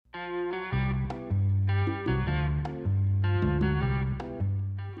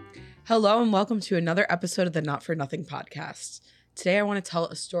Hello and welcome to another episode of the Not For Nothing podcast. Today I want to tell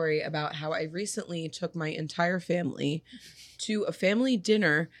a story about how I recently took my entire family to a family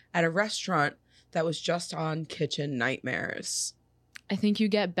dinner at a restaurant that was just on Kitchen Nightmares. I think you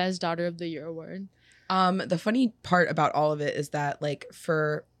get Best Daughter of the Year award. The funny part about all of it is that like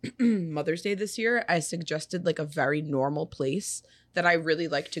for Mother's Day this year, I suggested like a very normal place that I really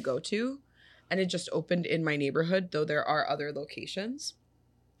like to go to. And it just opened in my neighborhood, though there are other locations.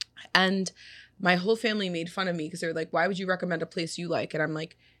 And my whole family made fun of me because they were like, why would you recommend a place you like? And I'm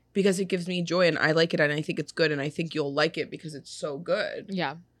like, because it gives me joy and I like it and I think it's good and I think you'll like it because it's so good.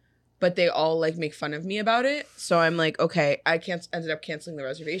 Yeah. But they all like make fun of me about it. So I'm like, okay, I ended up canceling the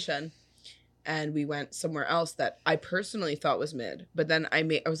reservation. And we went somewhere else that I personally thought was mid. But then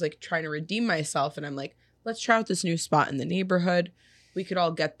I was like trying to redeem myself. And I'm like, let's try out this new spot in the neighborhood. We could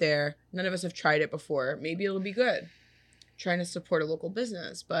all get there. None of us have tried it before. Maybe it'll be good. Trying to support a local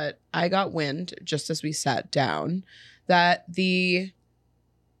business. But I got wind, just as we sat down, that the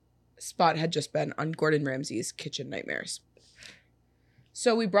spot had just been on Gordon Ramsay's Kitchen Nightmares.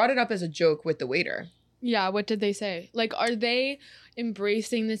 So we brought it up as a joke with the waiter. Yeah, what did they say? Like, are they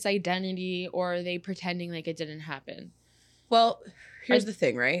embracing this identity or are they pretending like it didn't happen? Well, here's the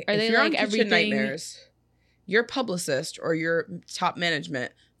thing, right? Are if they you're like on Kitchen everything? Nightmares, your publicist or your top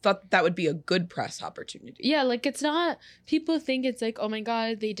management thought that would be a good press opportunity. Yeah, like it's not, people think it's like, oh my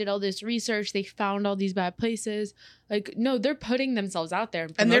God, they did all this research, they found all these bad places. Like, no, they're putting themselves out there.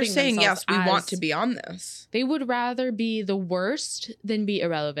 And they're saying, yes, we want to be on this. They would rather be the worst than be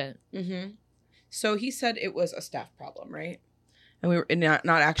irrelevant. Mm-hmm. So he said it was a staff problem, right? And we were not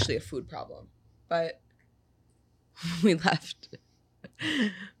actually a food problem. But we left.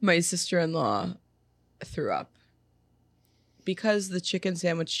 My sister-in-law threw up. Because the chicken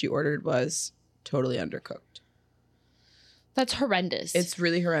sandwich she ordered was totally undercooked. That's horrendous. It's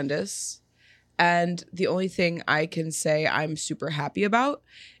really horrendous. And the only thing I can say I'm super happy about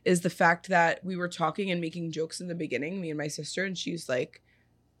is the fact that we were talking and making jokes in the beginning, me and my sister, and she's like,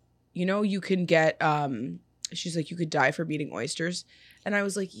 you know, you can get, she's like, you could die for eating oysters. And I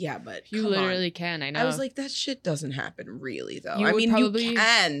was like, yeah, but you literally can, I know. I was like, that shit doesn't happen really, though. You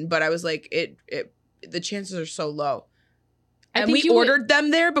can, but I was like, the chances are so low. And we you ordered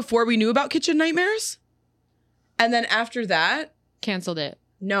them there before we knew about Kitchen Nightmares. And then after that, canceled it.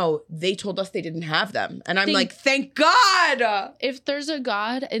 No, they told us they didn't have them. And I'm like, thank God. If there's a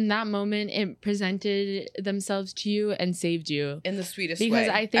God, in that moment, it presented themselves to you and saved you. In the sweetest way. Because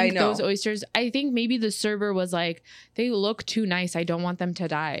I think those oysters, I think maybe the server was like, they look too nice. I don't want them to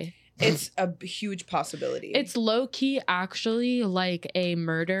die. It's a huge possibility. It's low-key actually like a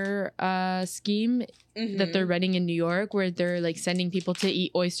murder scheme that they're running in New York where they're like sending people to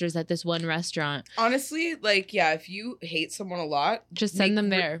eat oysters at this one restaurant. Honestly, like, yeah, if you hate someone a lot, just send them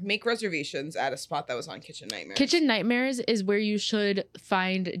there. Make reservations at a spot that was on Kitchen Nightmares. Kitchen Nightmares is where you should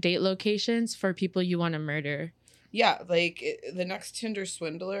find date locations for people you want to murder. Yeah, like the next Tinder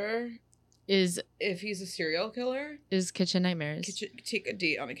swindler is, if he's a serial killer, is Kitchen Nightmares. Take a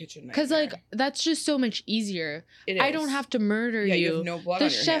date on a Kitchen Nightmare. Because like that's just so much easier. It is. I don't have to murder you. You have no blood on your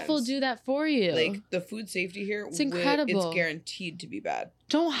chef hands. Will do that for you. Like the food safety here, it's incredible. It's guaranteed to be bad.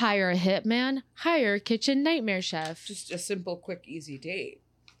 Don't hire a hitman. Hire a Kitchen Nightmare chef. Just a simple, quick, easy date.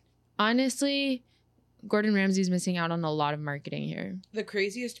 Honestly, Gordon Ramsay's missing out on a lot of marketing here. The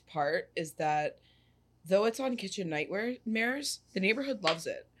craziest part is that though it's on Kitchen Nightmares, the neighborhood loves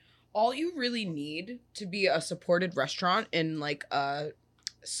it. All you really need to be a supported restaurant in like a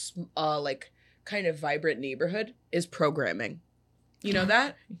like kind of vibrant neighborhood is programming. You know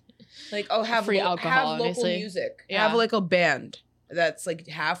that? Like, oh, have free alcohol, have local obviously. music. Yeah. Have like a band that's like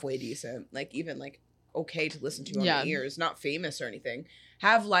halfway decent, like even like okay to listen to on the ears, not famous or anything.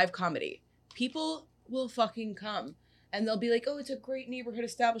 Have live comedy. People will fucking come and they'll be like, oh, it's a great neighborhood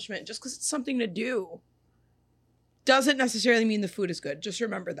establishment just because it's something to do. Doesn't necessarily mean the food is good. Just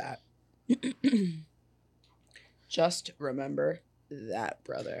remember that. Just remember that,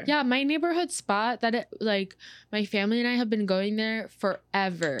 brother. Yeah, my neighborhood spot like my family and I have been going there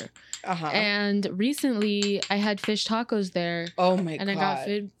forever. And recently I had fish tacos there. Oh my God. And I got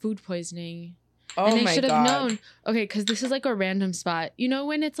food poisoning. Oh and I my should have God. known. Okay, because this is like a random spot. You know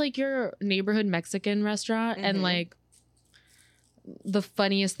when it's like your neighborhood Mexican restaurant and like the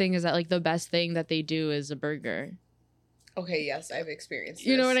funniest thing is that like the best thing that they do is a burger. Okay, yes, I've experienced this.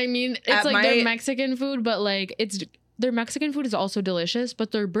 You know what I mean? It's like their Mexican food, but like their Mexican food is also delicious,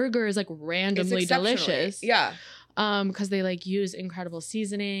 but their burger is like randomly delicious. Yeah. Because they like use incredible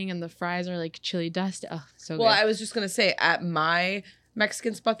seasoning and the fries are like chili dust. Oh, so good. Well, I was just gonna say at my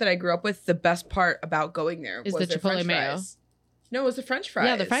Mexican spot that I grew up with, the best part about going there is was the their Chipotle French mayo. fries. No, it was the French fries.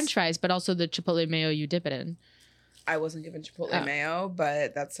 Yeah, the French fries, but also the chipotle mayo you dip it in. I wasn't given chipotle mayo,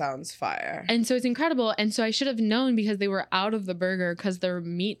 but that sounds fire. And so it's incredible. And so I should have known because they were out of the burger because their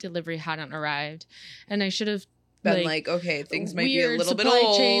meat delivery hadn't arrived. And I should have been like, okay, things might be a little bit old. Weird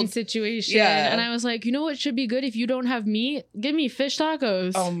supply chain situation. Yeah. And I was like, you know what should be good if you don't have meat? Give me fish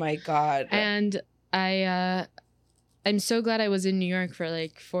tacos. Oh my God. And I'm so glad I was in New York for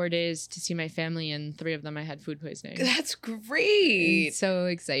like 4 days to see my family, and 3 of them I had food poisoning. That's great. I'm so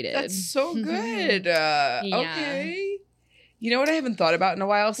excited. That's so good. Okay. You know what I haven't thought about in a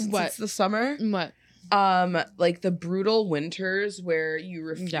while since it's the summer? What? Like the brutal winters where you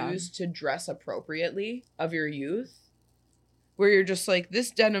refuse to dress appropriately of your youth. Where you're just like, this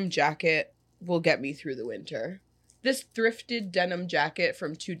denim jacket will get me through the winter. This thrifted denim jacket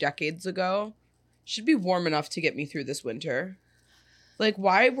from 2 decades ago should be warm enough to get me through this winter. Like,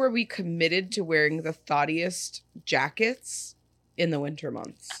 why were we committed to wearing the thoughtiest jackets in the winter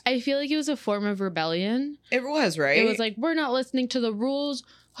months? I feel like it was a form of rebellion. It was, right? It was like, we're not listening to the rules.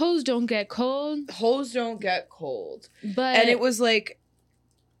 Hose don't get cold. Hose don't get cold. And it was like,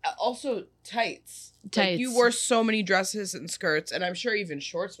 also tights. Like, you wore so many dresses and skirts, and I'm sure even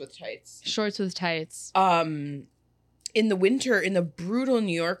shorts with tights. Shorts with tights. In the winter, in the brutal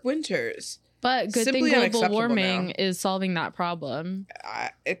New York winters. But good thing global warming is solving that problem.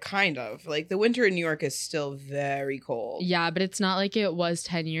 It kind of. Like, the winter in New York is still very cold. Yeah, but it's not like it was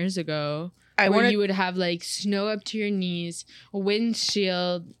 10 years ago. Where you would have, like, snow up to your knees,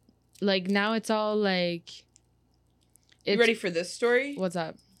 windshield. Like, now it's all, like... You ready for this story? What's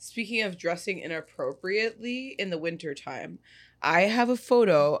up? Speaking of dressing inappropriately in the wintertime, I have a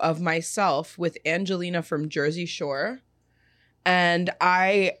photo of myself with Angelina from Jersey Shore. And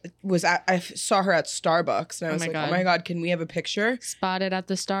I saw her at Starbucks, and I was like, oh my God, can we have a picture? Spotted at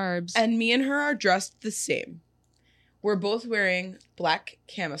the Starbs. And me and her are dressed the same. We're both wearing black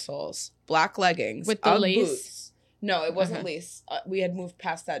camisoles, black leggings. With the lace? Boots. No, it wasn't lace. We had moved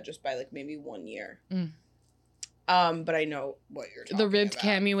past that just by like maybe 1 year. But I know what you're talking about. The ribbed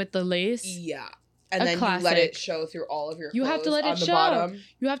cami with the lace? Yeah. And then you let it show through all of your clothes. You have to let it show. Bottom,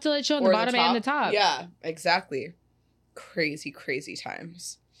 you have to let it show on the bottom and the top. Yeah, exactly. Crazy, crazy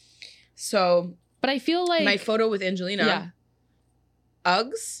times. So, but I feel like my photo with Angelina,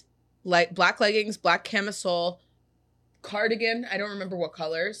 Uggs, like black leggings, black camisole, cardigan. I don't remember what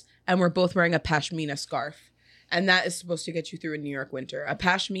colors, and we're both wearing a pashmina scarf, and that is supposed to get you through a New York winter. A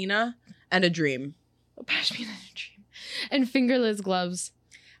pashmina and a dream. A pashmina and a dream, and fingerless gloves.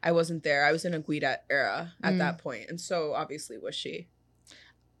 I wasn't there. I was in a Guidat era at that point, and so obviously was she.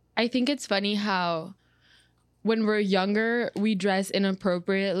 I think it's funny how, when we're younger, we dress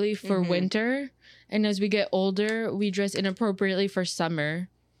inappropriately for winter. And as we get older, we dress inappropriately for summer.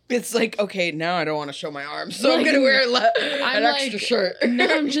 It's like, okay, now I don't want to show my arms, so I'm going to wear an extra shirt.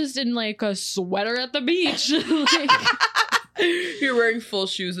 Now I'm just in like a sweater at the beach. You're wearing full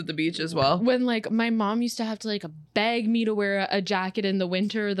shoes at the beach as well. When like my mom used to have to like beg me to wear a jacket in the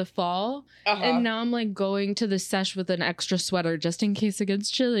winter or the fall. And now I'm like going to the sesh with an extra sweater just in case it gets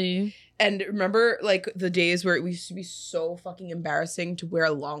chilly. And remember, like, the days where it used to be so fucking embarrassing to wear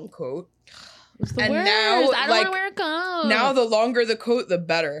a long coat? It's the worst. Now, I don't want to wear a coat. Now, the longer the coat, the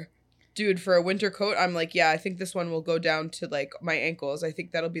better. Dude, for a winter coat, I'm like, yeah, I think this one will go down to, like, my ankles. I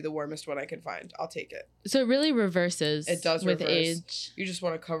think that'll be the warmest one I can find. I'll take it. So it really reverses. It does with reverse. Age. You just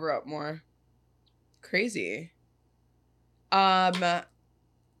want to cover up more. Crazy. Something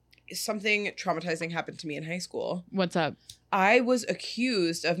traumatizing happened to me in high school. What's up? I was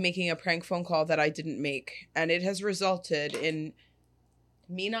accused of making a prank phone call that I didn't make, and it has resulted in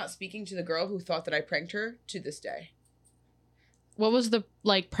me not speaking to the girl who thought that I pranked her to this day. What was the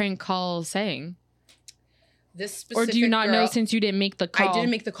like prank call saying? This specific Or do you not know since you didn't make the call? I didn't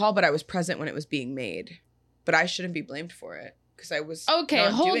make the call, but I was present when it was being made. But I shouldn't be blamed for it because I was hold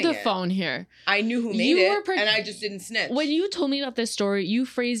the phone here. I knew who made it, and I just didn't snitch. When you told me about this story, you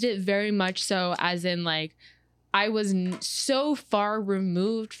phrased it very much so as in like, I was so far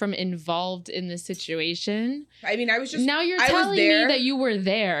removed from involved in the situation. I mean, I was just... Now you're telling me that you were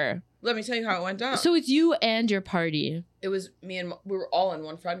there. Let me tell you how it went down. So it's you and your party. It was me and... We were all in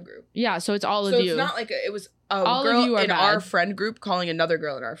one friend group. Yeah, so it's all of you. So it's not like... It was a girl in our friend group calling another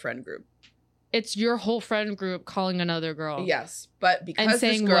girl in our friend group. It's your whole friend group calling another girl. Yes, but because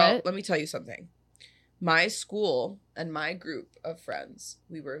this girl... Let me tell you something. My school and my group of friends,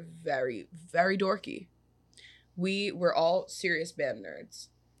 we were very, very dorky. We were all serious band nerds.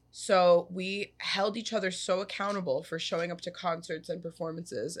 So we held each other so accountable for showing up to concerts and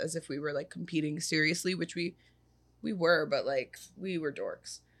performances as if we were like competing seriously, which we were, but like we were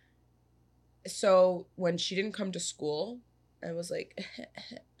dorks. So when she didn't come to school, and was like,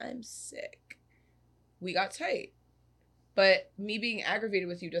 I'm sick. We got tight. But me being aggravated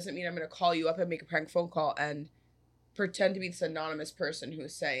with you doesn't mean I'm going to call you up and make a prank phone call and pretend to be this anonymous person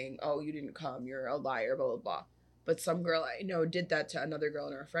who's saying, oh, you didn't come, you're a liar, blah, blah, blah. But some girl I know did that to another girl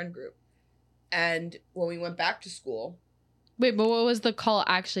in our friend group. And when we went back to school... Wait, but what was the call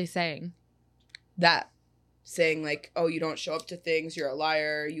actually saying? That. Saying, like, oh, you don't show up to things, you're a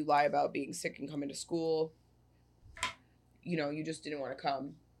liar, you lie about being sick and coming to school. You know, you just didn't want to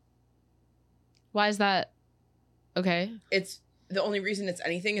come. Why is that? Okay. It's... The only reason it's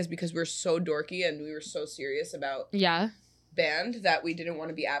anything is because we're so dorky and we were so serious about band that we didn't want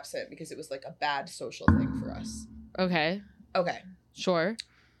to be absent because it was like a bad social thing for us. Okay. Sure.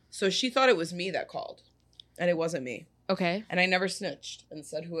 So she thought it was me that called, and it wasn't me. Okay. And I never snitched and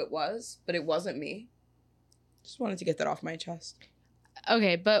said who it was, but it wasn't me. Just wanted to get that off my chest.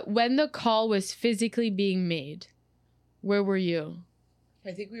 Okay, but when the call was physically being made, where were you?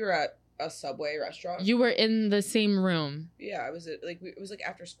 I think we were at a Subway restaurant. You were in the same room. Yeah, I was at, like, it was like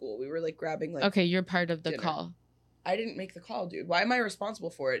after school. We were like grabbing like. Okay, you're part of the dinner. call. I didn't make the call, dude. Why am I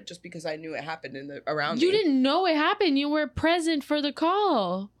responsible for it? Just because I knew it happened around me. You didn't know it happened. You were present for the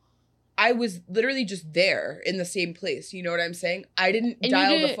call. I was literally just there in the same place. You know what I'm saying? I didn't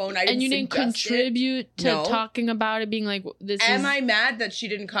dial the phone. I didn't. And you didn't contribute to talking about it, being like, "This." Am I mad that she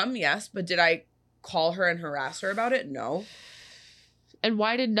didn't come? Yes, but did I call her and harass her about it? No. And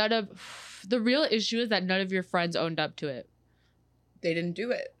why did none of... The real issue is that none of your friends owned up to it. They didn't do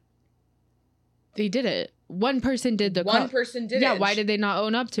it. They did it. One person did the call. One person did it. Yeah, why did they not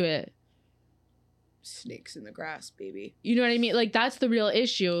own up to it? Snakes in the grass, baby. You know what I mean? Like, that's the real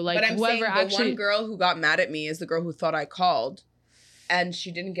issue. Like, but I'm whoever saying the one girl who got mad at me is the girl who thought I called. And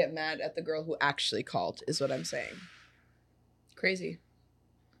she didn't get mad at the girl who actually called, is what I'm saying. Crazy.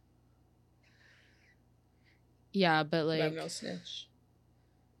 Yeah, but like... But I'm no snitch.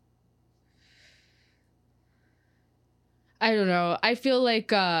 I don't know. I feel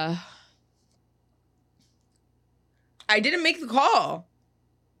like I didn't make the call.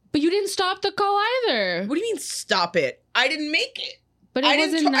 But you didn't stop the call either. What do you mean stop it? I didn't make it. But it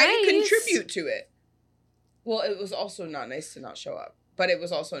wasn't nice. I didn't contribute to it. Well, it was also not nice to not show up. But it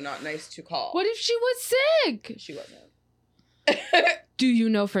was also not nice to call. What if she was sick? She wasn't. Do you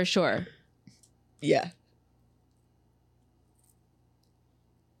know for sure? Yeah.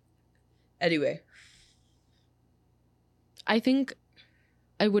 Anyway. I think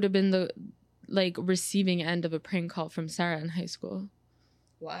I would have been the receiving end of a prank call from Sarah in high school.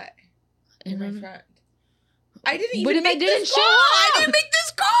 Why? You're my friend. I didn't even what if make I didn't this show call. up? I didn't make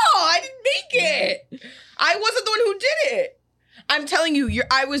this call. I didn't make it. I wasn't the one who did it. I'm telling you,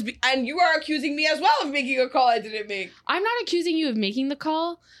 and you are accusing me as well of making a call I didn't make. I'm not accusing you of making the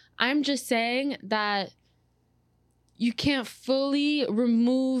call. I'm just saying that you can't fully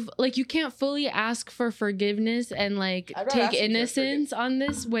you can't fully ask for forgiveness and take innocence on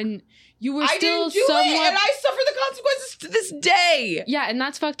this when you were still didn't do it, and I suffer the consequences to this day. Yeah, and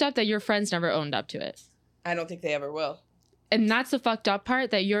that's fucked up that your friends never owned up to it. I don't think they ever will. And that's the fucked up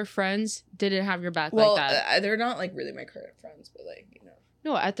part, that your friends didn't have your back like that. They're not really my current friends, but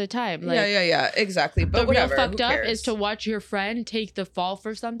No, at the time. Yeah, exactly. But the whatever. real fucked up is to watch your friend take the fall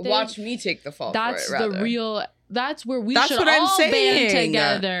for something. Watch me take the fall for it, rather. That's where we should should all band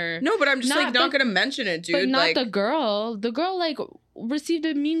together. No, but I'm just not gonna mention it, dude. But not the girl. The girl received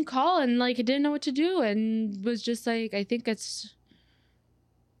a mean call and didn't know what to do and was just I think it's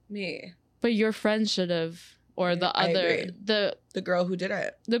me. But your friend should have, or the girl who did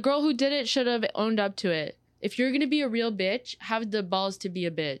it. The girl who did it should have owned up to it. If you're gonna be a real bitch, have the balls to be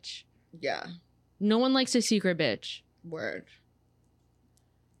a bitch. Yeah. No one likes a secret bitch. Word.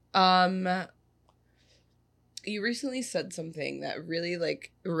 You recently said something that really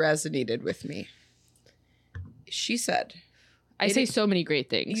resonated with me. She said, I say so many great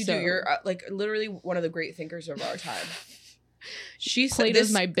things. You do. You're literally one of the great thinkers of our time. She said,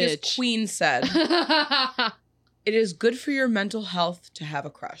 Plato's my bitch. This queen said, it is good for your mental health to have a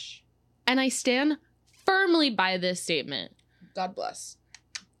crush. And I stand firmly by this statement. God bless.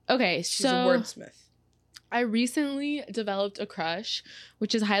 Okay, She's a wordsmith. I recently developed a crush,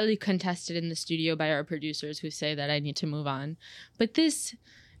 which is highly contested in the studio by our producers who say that I need to move on. But this,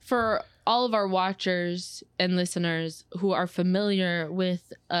 for all of our watchers and listeners who are familiar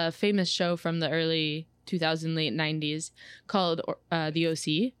with a famous show from the early 2000s, late 90s called The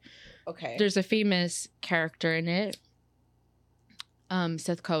OC. Okay. There's a famous character in it,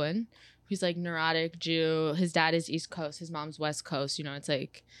 Seth Cohen, who's neurotic Jew. His dad is East Coast, his mom's West Coast.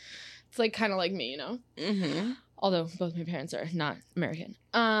 It's kind of like me, Mm-hmm. Although both my parents are not American.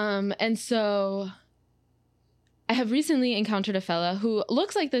 And so I have recently encountered a fella who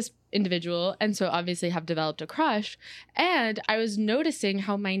looks like this individual, and so obviously have developed a crush. And I was noticing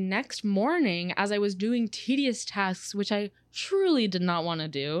how my next morning, as I was doing tedious tasks, which I truly did not want to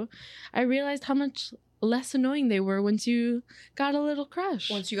do, I realized how much less annoying they were once you got a little crush.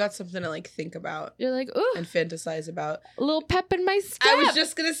 Once you got something to like think about You're like, ooh, and fantasize about. a little pep in my step. I was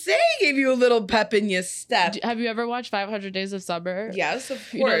just gonna say, gave you a little pep in your step. Have you ever watched 500 Days of Summer? Yes, of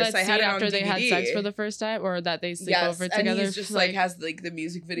course. You know that I scene had it after on they had DVD. sex for the first time, or that they sleep over and together. he's just like has like the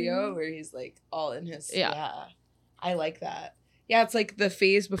music video where he's like all in his I like that. Yeah, it's like the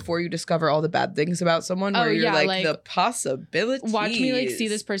phase before you discover all the bad things about someone where you're like the possibilities. Watch me like see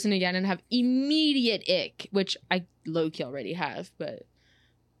this person again and have immediate ick, which I low-key already have, but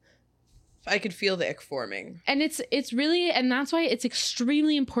I could feel the ick forming. and it's really, and that's why it's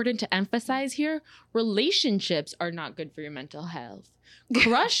extremely important to emphasize here, relationships are not good for your mental health.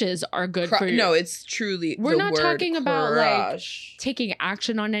 Crushes are good for your... No, it's truly We're the not word talking about crush. like taking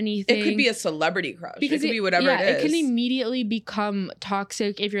action on anything. It could be a celebrity crush. Because it could be whatever it is. It can immediately become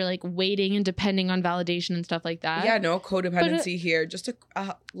toxic if you're like waiting and depending on validation and stuff like that. Yeah, no codependency here. Just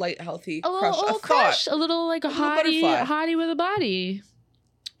a light, healthy a crush. little A crush, thought. a little like a little hottie, butterfly. hottie with a body.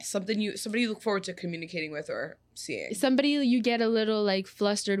 Somebody you look forward to communicating with or seeing. Somebody you get a little like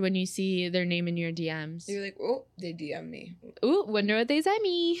flustered when you see their name in your DMs. You're like, oh, they DM me. Ooh, wonder what they sent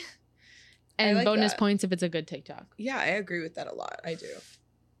me. And like bonus that. points if it's a good TikTok. Yeah, I agree with that a lot. I do.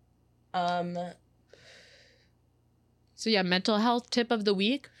 So yeah, mental health tip of the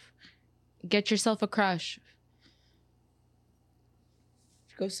week: get yourself a crush.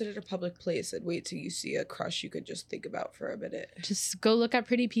 Go sit at a public place and wait till you see a crush you could just think about for a minute. Just go look at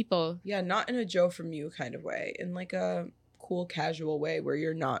pretty people. Yeah, not in a Joe from you kind of way. In like a cool, casual way where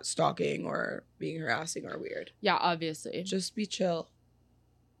you're not stalking or being harassing or weird. Yeah, obviously. Just be chill.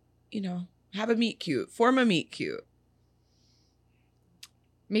 You know, have a meet cute. Form a meet cute.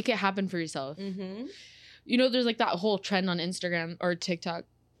 Make it happen for yourself. Mm-hmm. You know, there's like that whole trend on Instagram or TikTok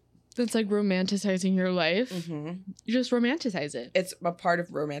that's like romanticizing your life. Mm-hmm. You just romanticize it. It's a part of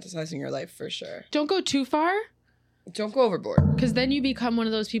romanticizing your life for sure. Don't go too far, Don't go overboard. because then you become one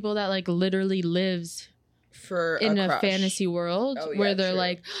of those people that like literally lives For in a crush. fantasy world Oh, yeah, where they're true.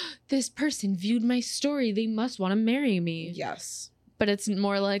 like, this person viewed my story. They must want to marry me. Yes. But it's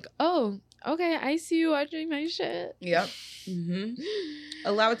more like, oh, okay, I see you watching my shit. Yep. Mm-hmm.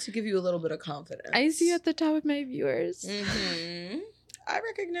 Allow it to give you a little bit of confidence. I see you at the top of my viewers. Mm-hmm. I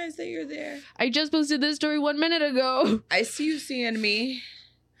recognize that you're there. I just posted this story 1 minute ago. I see you seeing me.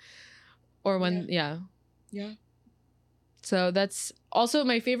 Or when, yeah. Yeah. So that's also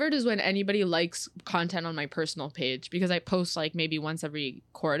my favorite is when anybody likes content on my personal page, because I post like maybe once every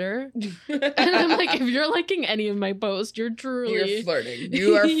quarter. And I'm like, if you're liking any of my posts, you're truly... You're flirting.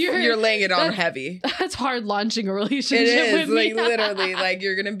 You're laying it on that's- heavy. That's hard launching a relationship It is with me. like literally like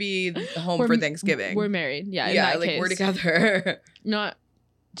you're gonna be home for Thanksgiving. We're married. Yeah. In yeah, that like case. we're together. Not.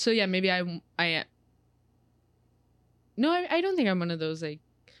 So yeah, maybe I No, I don't think I'm one of those like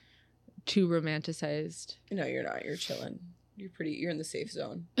too romanticized. No, you're not. You're chilling. You're in the safe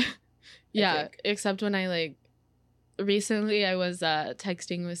zone. Yeah, think. except when I like recently I was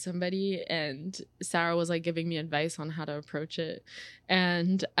texting with somebody and Sarah was like giving me advice on how to approach it,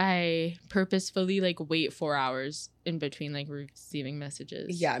 and I purposefully like wait 4 hours in between like receiving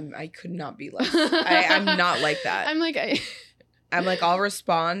messages. Yeah, I could not be less. I'm not like that. I'm like I'm like, I'll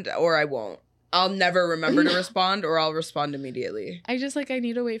respond or I won't. I'll never remember to respond or I'll respond immediately. I just like I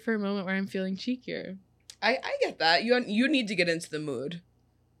need to wait for a moment where I'm feeling cheekier. I get that. You need to get into the mood.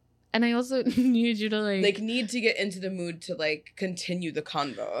 And I also need you to like Need to get into the mood to like continue the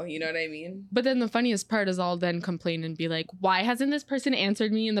convo. You know what I mean? But then the funniest part is I'll then complain and be like, why hasn't this person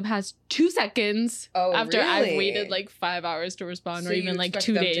answered me in the past 2 seconds Oh, after really? I've waited like 5 hours to respond, So or you even like expect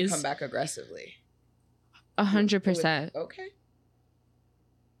 2 them days? to come back aggressively. 100%. Okay.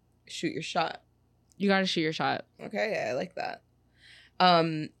 Shoot your shot. You gotta shoot your shot. Okay, yeah, I like that.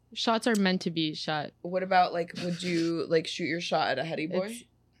 Shots are meant to be shot. What about like would you like shoot your shot at a heady boy? It's-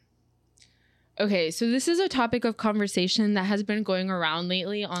 Okay, so this is a topic of conversation that has been going around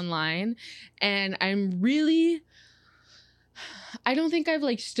lately online, and I don't think I've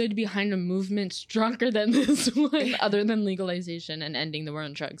like stood behind a movement stronger than this one, other than legalization and ending the war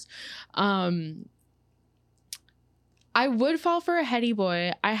on drugs. I would fall for a heady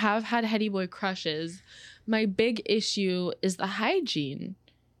boy. I have had heady boy crushes. My big issue is the hygiene.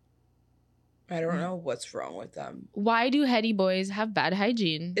 I don't know what's wrong with them. Why do heady boys have bad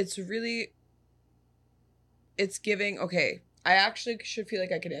hygiene? It's giving, okay, I actually should feel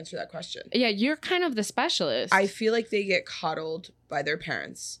like I could answer that question. Yeah, you're kind of the specialist. I feel like they get coddled by their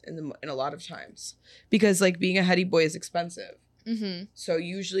parents in a lot of times because like being a heady boy is expensive. Mm-hmm. So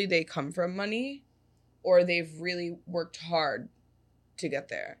usually they come from money or they've really worked hard to get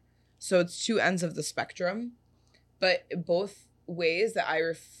there. So it's two ends of the spectrum, but both ways that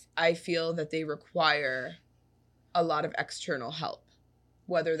I feel that they require a lot of external help,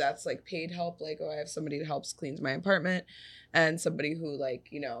 whether that's like paid help, like, oh, I have somebody who helps cleans my apartment and somebody who like,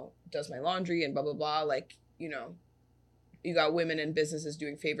 you know, does my laundry and blah, blah, blah. Like, you know, you got women in businesses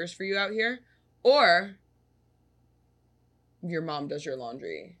doing favors for you out here, or your mom does your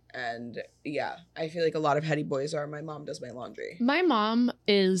laundry. And yeah, I feel like a lot of heady boys are, my mom does my laundry. My mom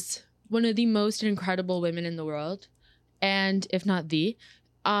is one of the most incredible women in the world, and if not the,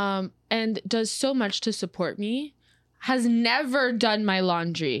 and does so much to support me, has never done my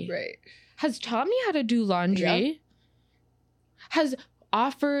laundry. Right. Has taught me how to do laundry. Yep. Has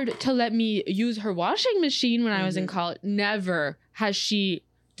offered to let me use her washing machine when I was in college. Never has she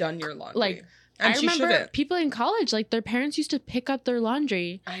done your laundry. Like, and I remember people in college, like their parents used to pick up their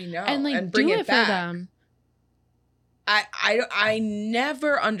laundry. I know. And like and bring do it it back. for them. I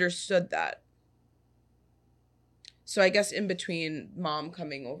never understood that. So I guess in between mom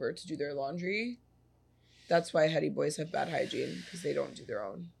coming over to do their laundry, that's why heady boys have bad hygiene, because they don't do their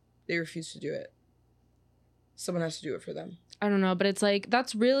own. They refuse to do it. Someone has to do it for them. I don't know, but it's like,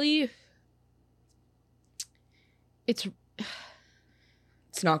 that's really, it's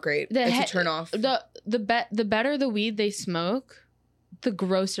not great. It's a turn off. The better the weed they smoke, the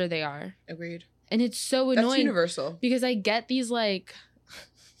grosser they are. Agreed. And it's so annoying. That's universal. Because I get these like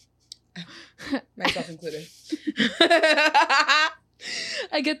myself included.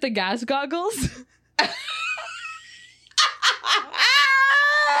 I get the gas goggles.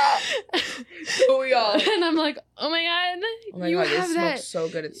 So we all. And I'm like, oh my god, it smells so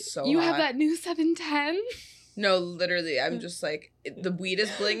good. It's so you hot. have that new 710. No, literally, I'm just like, the weed is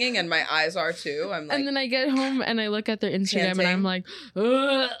blinging and my eyes are too. I'm like, and then I get home and I look at their Instagram panting. and I'm like,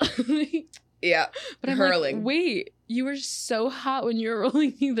 ugh. Yeah, but I'm hurling. like, wait, you were so hot when you were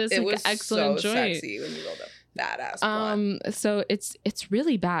rolling me this It like was excellent so joint. sexy when you rolled a badass blunt. So it's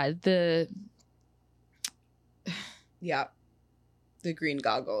really bad. The green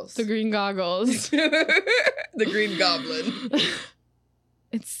goggles. The green goggles. The green goblin.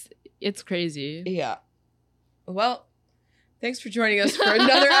 It's crazy. Yeah. Well, thanks for joining us for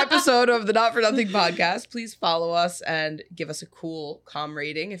another episode of the Not for Nothing podcast. Please follow us and give us a cool, calm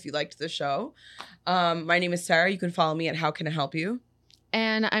rating if you liked the show. My name is Sarah. You can follow me at How Can I Help You?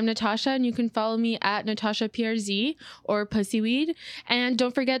 And I'm Natasha, and you can follow me at Natasha PRZ or Pussyweed. And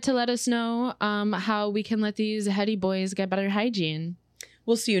don't forget to let us know how we can let these heady boys get better hygiene.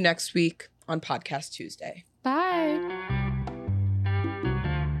 We'll see you next week on Podcast Tuesday. Bye.